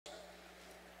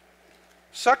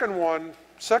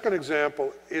Second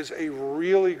example is a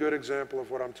really good example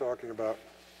of what I'm talking about.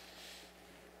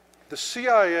 The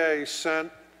CIA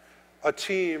sent a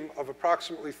team of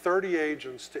approximately 30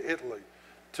 agents to Italy,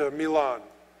 to Milan,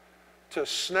 to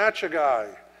snatch a guy.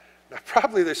 Now,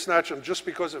 probably they snatched him just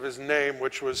because of his name,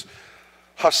 which was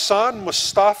Hassan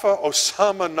Mustafa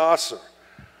Osama Nasser.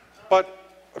 But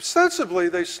ostensibly,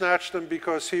 they snatched him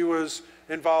because he was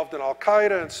involved in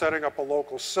Al-Qaeda and setting up a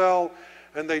local cell.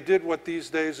 And they did what these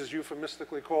days is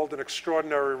euphemistically called an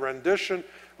extraordinary rendition,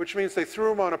 which means they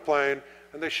threw him on a plane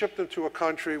and they shipped him to a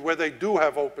country where they do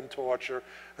have open torture.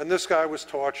 And this guy was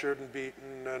tortured and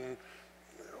beaten and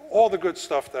all the good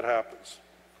stuff that happens.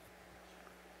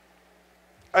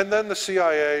 And then the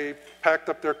CIA packed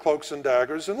up their cloaks and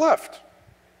daggers and left.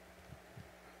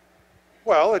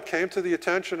 Well, it came to the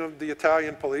attention of the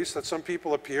Italian police that some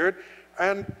people appeared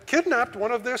and kidnapped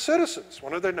one of their citizens,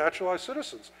 one of their naturalized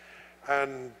citizens.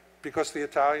 And because the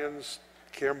Italians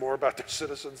care more about their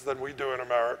citizens than we do in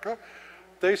America,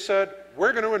 they said,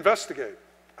 we're going to investigate.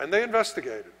 And they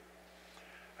investigated.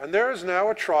 And there is now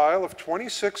a trial of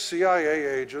 26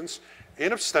 CIA agents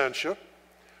in absentia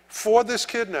for this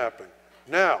kidnapping.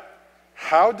 Now,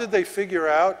 how did they figure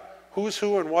out who's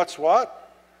who and what's what?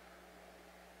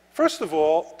 First of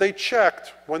all, they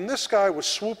checked, when this guy was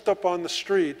swooped up on the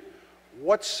street,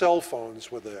 what cell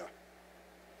phones were there.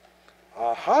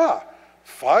 Aha,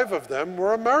 5 of them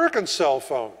were American cell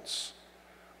phones.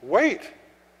 Wait,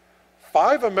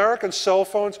 5 American cell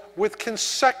phones with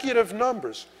consecutive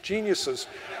numbers. Geniuses.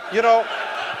 You know,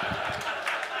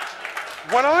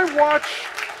 when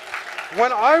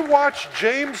I watch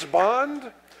James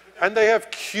Bond and they have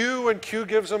Q and Q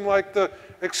gives them like the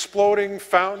exploding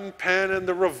fountain pen and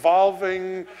the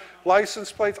revolving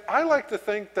license plates, I like to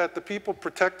think that the people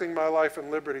protecting my life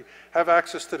and liberty have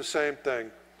access to the same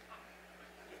thing.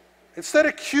 Instead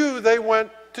of Q, they went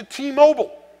to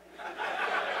T-Mobile.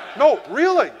 No,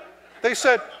 really. They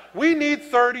said, we need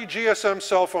 30 GSM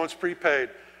cell phones prepaid.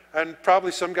 And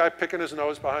probably some guy picking his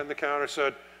nose behind the counter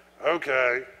said,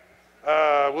 okay,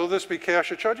 will this be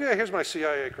cash or charge? Yeah, here's my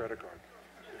CIA credit card.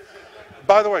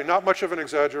 By the way, not much of an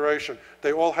exaggeration.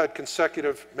 They all had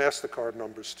consecutive MasterCard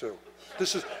numbers too.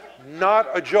 This is not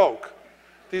a joke.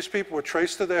 These people were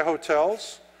traced to their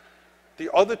hotels. The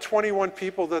other 21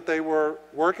 people that they were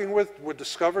working with were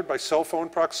discovered by cell phone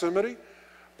proximity,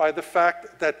 by the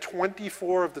fact that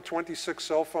 24 of the 26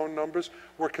 cell phone numbers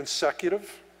were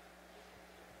consecutive.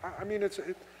 I mean,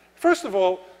 first of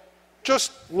all,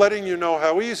 just letting you know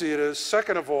how easy it is.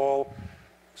 Second of all,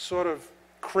 sort of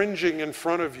cringing in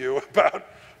front of you about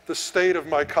the state of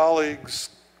my colleagues'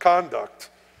 conduct.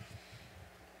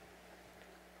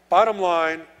 Bottom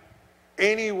line,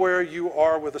 anywhere you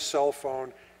are with a cell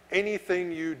phone,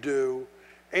 anything you do,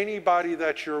 anybody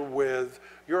that you're with,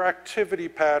 your activity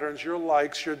patterns, your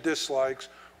likes, your dislikes,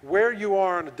 where you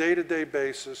are on a day-to-day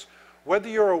basis, whether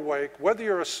you're awake, whether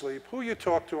you're asleep, who you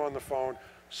talk to on the phone,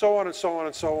 so on and so on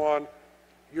and so on,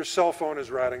 your cell phone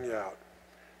is ratting you out.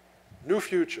 New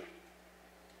future.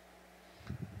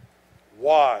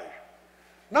 Why?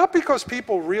 Not because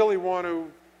people really want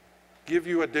to give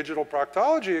you a digital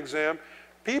proctology exam.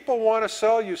 People want to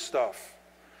sell you stuff.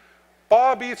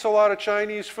 Bob eats a lot of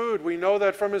Chinese food. We know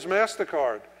that from his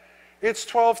MasterCard. It's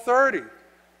 12:30.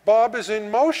 Bob is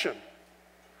in motion.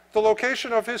 The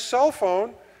location of his cell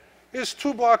phone is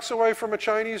 2 blocks away from a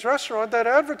Chinese restaurant that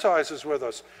advertises with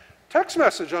us. Text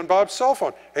message on Bob's cell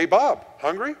phone. Hey, Bob,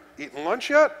 hungry? Eating lunch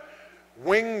yet?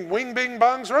 Wing Bing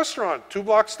Bong's restaurant, 2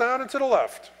 blocks down and to the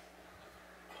left.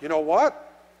 You know what?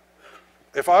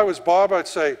 If I was Bob, I'd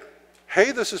say,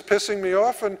 hey, this is pissing me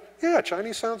off, and yeah,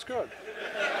 Chinese sounds good.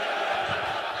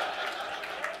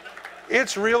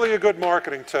 It's really a good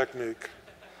marketing technique.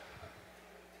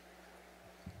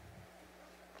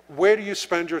 Where do you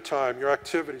spend your time, your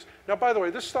activities? Now, by the way,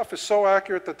 this stuff is so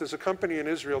accurate that there's a company in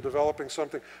Israel developing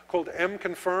something called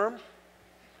M-Confirm.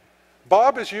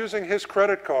 Bob is using his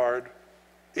credit card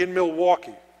in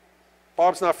Milwaukee.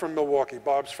 Bob's not from Milwaukee.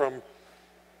 Bob's from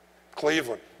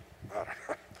Cleveland. I don't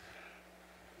know.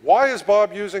 Why is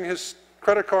Bob using his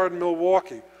credit card in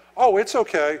Milwaukee? Oh, it's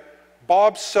okay.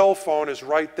 Bob's cell phone is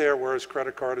right there where his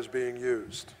credit card is being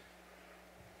used.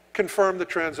 Confirm the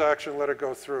transaction, let it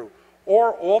go through.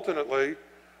 Or alternately,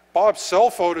 Bob's cell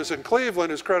phone is in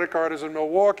Cleveland, his credit card is in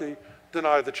Milwaukee,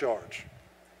 deny the charge.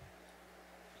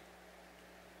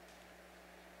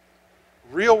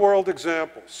 Real world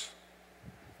examples.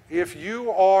 If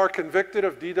you are convicted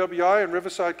of DWI in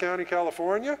Riverside County,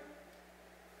 California,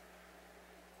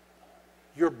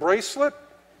 your bracelet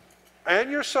and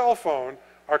your cell phone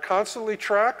are constantly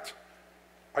tracked.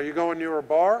 Are you going near a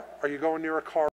bar? Are you going near a car?